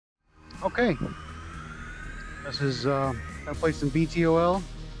Okay, this is gonna play some VTOL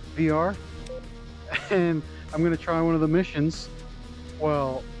VR, and I'm gonna try one of the missions.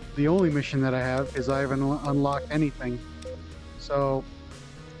 Well, the only mission that I have, because I haven't unlocked anything. So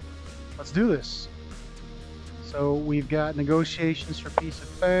let's do this. So we've got negotiations for peace have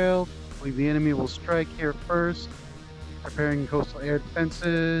failed. I believe the enemy will strike here first. Preparing coastal air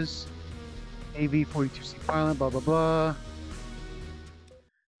defenses. AV-42C pilot, blah blah blah.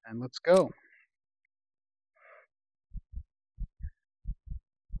 And let's go.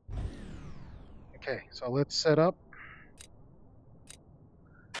 Okay, so let's set up.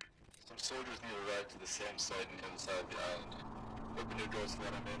 Some soldiers need to arrive to the SAM site on the other side of the island. Open your doors to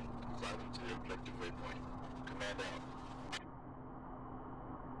let them in and fly them to their objective waypoint. Command out.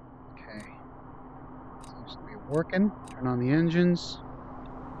 Okay. Seems to be working. Turn on the engines.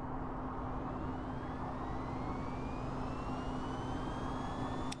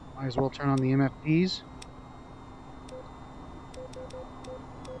 Might as well turn on the MFDs.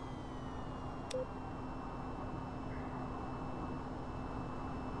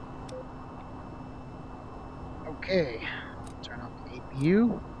 Okay, turn off the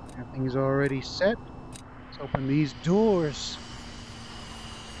APU. Everything's already set. Let's open these doors.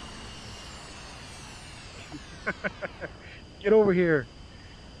 Get over here.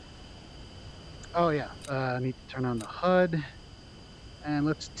 Oh yeah, I need to turn on the HUD. And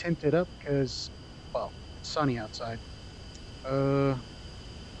let's tint it up because, well, it's sunny outside.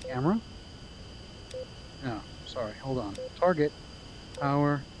 Camera? No, sorry, hold on. Target,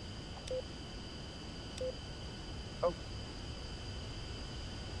 power. Oh.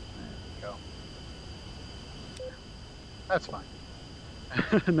 There we go. That's fine.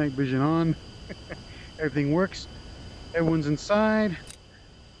 Night vision on. Everything works. Everyone's inside.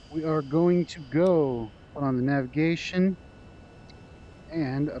 We are going to go. Put on the navigation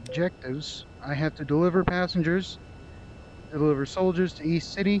and objectives. I have to deliver passengers, deliver soldiers to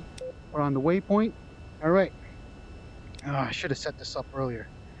East City. We're on the waypoint. All right. Oh, I should have set this up earlier.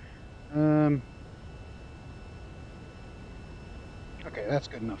 Okay, that's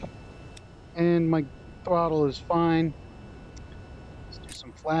good enough. And my throttle is fine. Let's do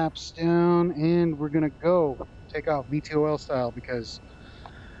some flaps down, and we're gonna go take off VTOL style because,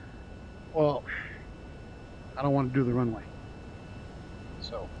 well, I don't want to do the runway.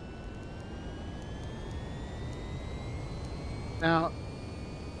 So now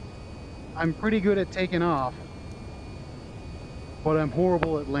I'm pretty good at taking off, but I'm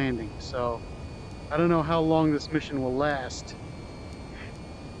horrible at landing. So I don't know how long this mission will last.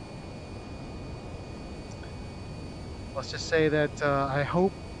 Let's just say that I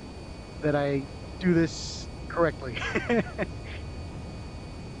hope that I do this correctly.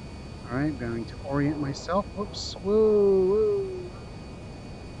 All right, going to orient myself. Whoops, whoa, whoa.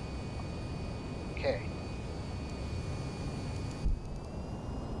 Okay.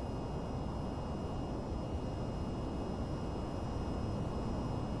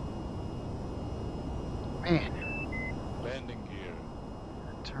 Man. Landing gear.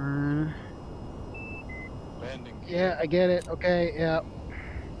 Turn. Landing gear. Yeah, I get it. Okay, yeah.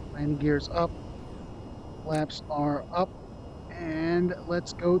 Landing gear's up. Flaps are up. And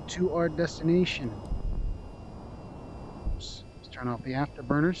let's go to our destination. Oops. Let's turn off the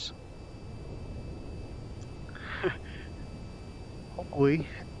afterburners. Hopefully,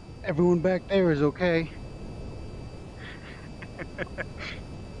 everyone back there is okay.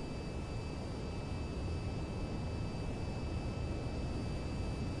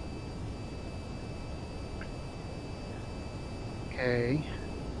 Okay.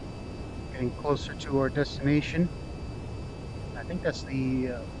 Getting closer to our destination. I think that's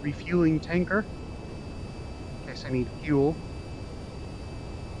the refueling tanker, in case I need fuel.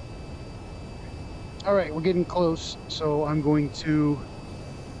 All right, we're getting close, so I'm going to...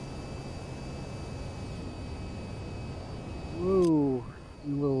 Whoa, a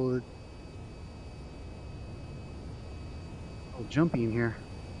little jumpy in here.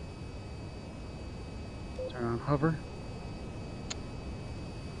 Turn on hover.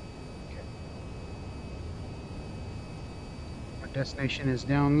 Destination is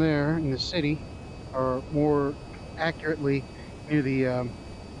down there in the city, or more accurately near the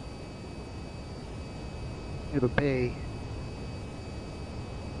bay.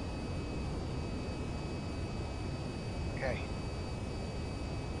 Okay.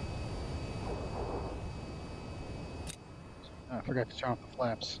 Oh, I forgot to turn off the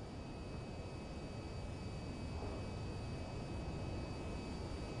flaps.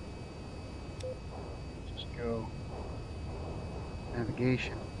 Just go.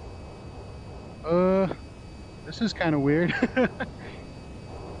 Navigation. This is kind of weird.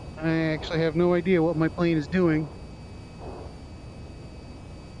 I actually have no idea what my plane is doing.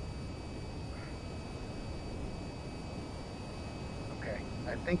 Okay,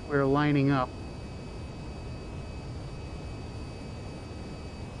 I think we're lining up.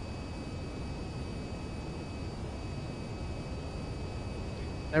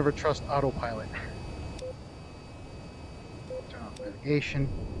 Never trust autopilot. Turn off navigation.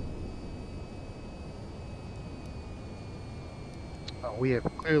 Oh, we have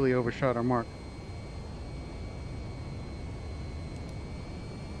clearly overshot our mark.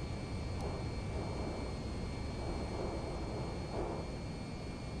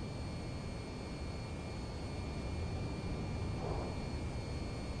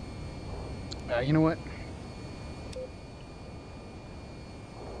 You know what?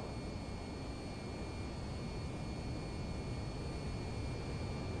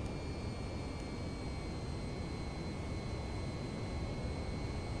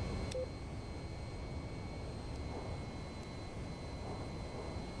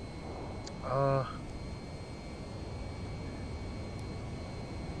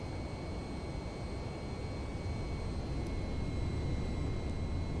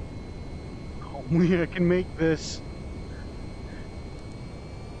 Only I can make this.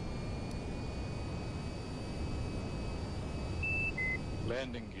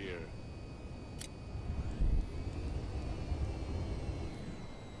 Landing gear.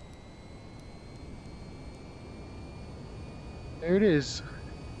 There it is.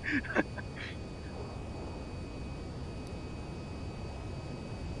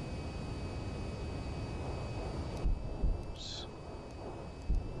 Oops.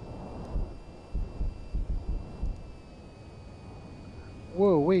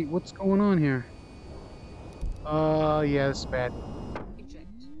 Whoa, wait, what's going on here? Yeah, this is bad. Eject.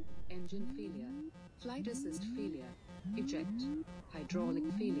 Engine failure. Flight assist failure. Eject. Hydraulic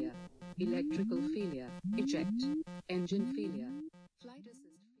failure. Electrical failure. Eject. Engine failure. Flight assist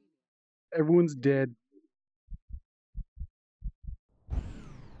failure. Everyone's dead.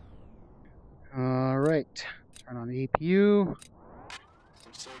 Alright, turn on the APU.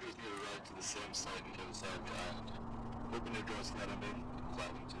 Some soldiers need a ride to the same site on the other side of the island. Open your doors and let them in and fly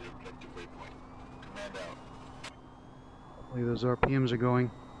them to their objective waypoint. Command out. Hopefully those RPMs are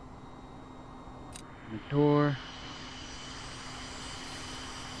going. The door.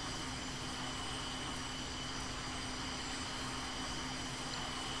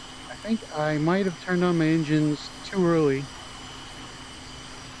 I think I might have turned on my engines too early.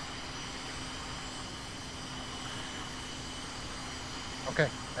 Okay,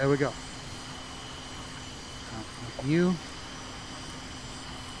 there we go. You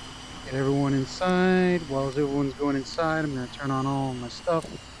get everyone inside. While everyone's going inside, I'm going to turn on all my stuff.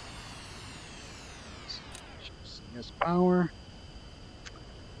 CS power.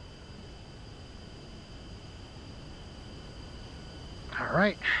 All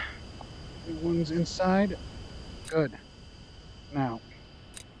right, everyone's inside. Good. Now,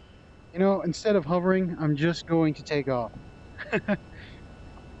 you know, instead of hovering, I'm just going to take off.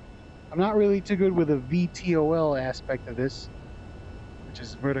 I'm not really too good with the VTOL aspect of this, which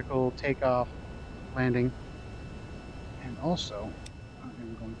is vertical takeoff, landing. And also,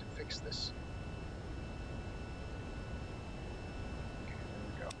 I'm going to fix this. Okay,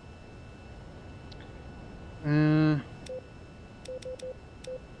 there we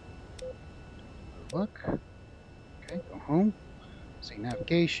go. Look. Okay, go home. See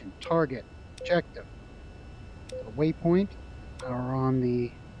navigation, target, objective, the waypoint. Power on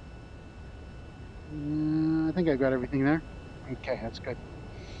the. I think I've got everything there. Okay, that's good.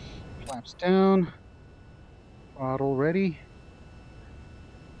 Flaps down. Throttle ready.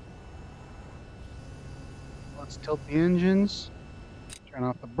 Let's tilt the engines. Turn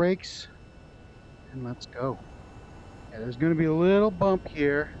off the brakes. And let's go. Yeah, there's going to be a little bump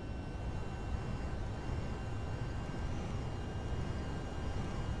here.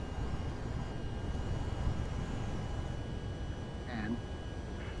 And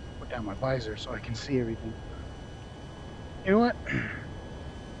put down my visor so I can see everything. You know what?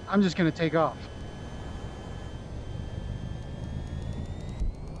 I'm just going to take off.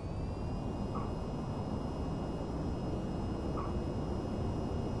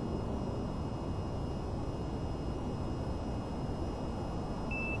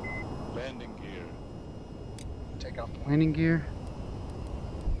 Landing gear. Take off the landing gear.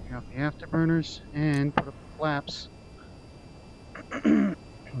 Take off the afterburners and put up the flaps.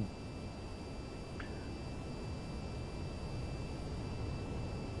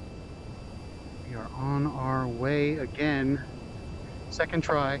 We are on our way again. Second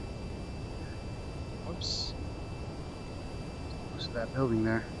try. Whoops. Close to that building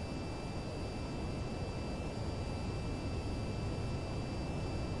there.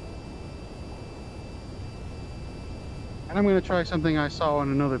 And I'm going to try something I saw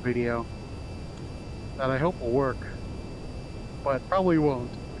in another video that I hope will work, but probably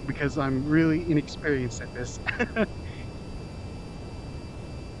won't because I'm really inexperienced at this.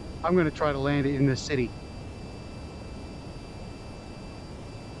 I'm going to try to land it in the city.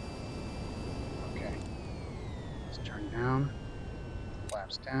 Okay. Let's turn down.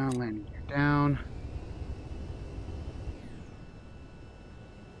 Flaps down, landing gear down.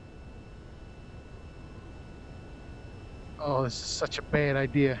 Oh, this is such a bad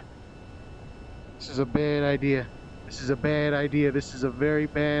idea. This is a bad idea. This is a bad idea. This is a very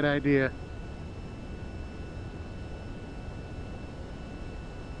bad idea.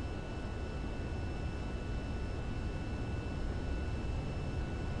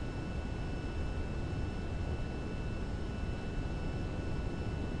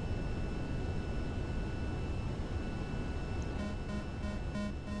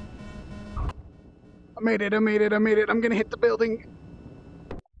 I made it, I made it, I made it. I'm gonna hit the building.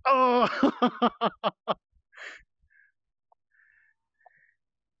 Oh!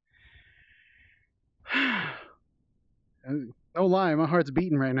 No lie, my heart's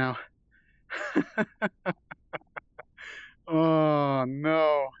beating right now. Oh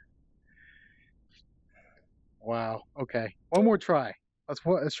no. Wow. Okay. One more try.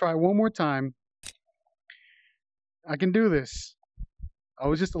 Let's try one more time. I can do this. I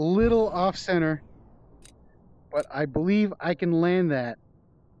was just a little off center, but I believe I can land that.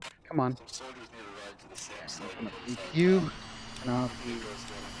 Come on. Some soldiers need a ride to the same side. I'm gonna EQ. Turn off the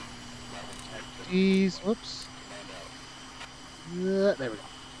FTs. Whoops. There we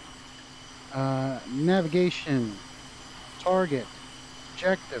go. Navigation. Target.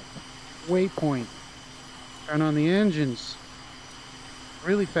 Objective. Waypoint. Turn on the engines.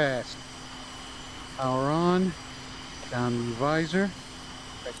 Really fast. Power on. Down the visor.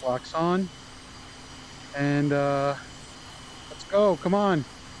 Brake locks on. And let's go. Come on.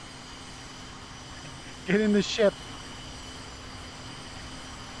 Get in the ship.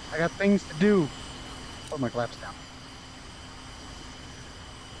 I got things to do. Put my flaps down.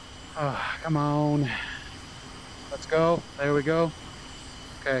 Oh, come on. Let's go. There we go.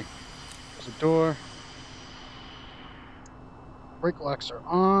 Okay. There's a door. Brake locks are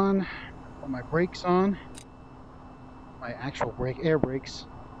on. Put my brakes on. My actual air brakes.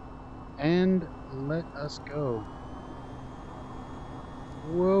 And let us go.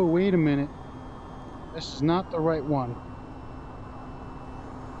 Whoa, wait a minute. This is not the right one.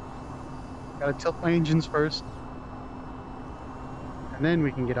 Gotta tilt my engines first. And then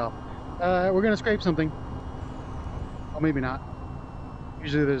we can get up. We're gonna scrape something. Oh, maybe not.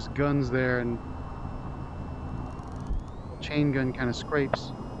 Usually there's guns there and the chain gun kind of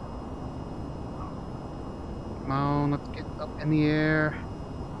scrapes. Come on, let's get up in the air.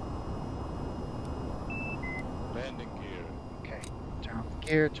 Landing gear. Okay, turn off the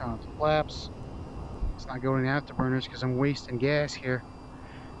gear, turn off the flaps. Let's not go in the afterburners because I'm wasting gas here.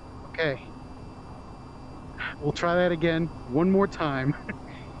 Okay. We'll try that again, one more time.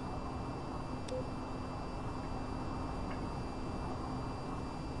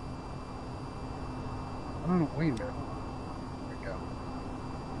 I don't know, wait a minute. There we go.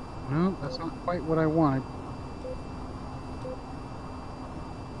 No, that's not quite what I wanted.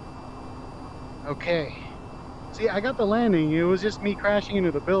 Okay. See, I got the landing. It was just me crashing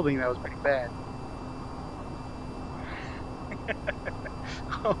into the building that was pretty bad.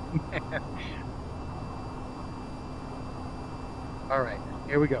 Oh, man. Alright,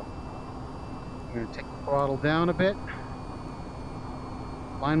 here we go. I'm going to take the throttle down a bit.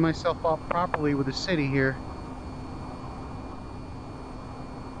 Line myself up properly with the city here.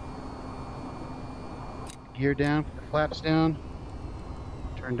 Gear down, put the flaps down.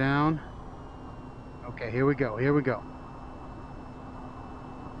 Turn down. Okay, here we go, here we go.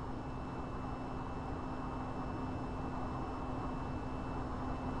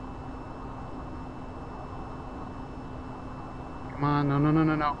 Come on, no, no, no,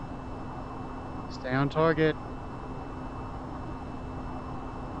 no, no. Stay on target.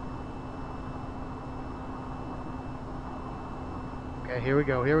 Okay, here we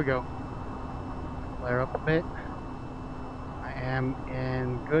go, here we go. Flare up a bit. I am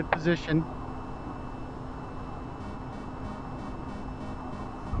in good position.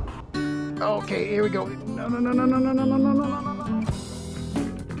 Okay, here we go. No, no, no, no, no, no, no, no, no, no.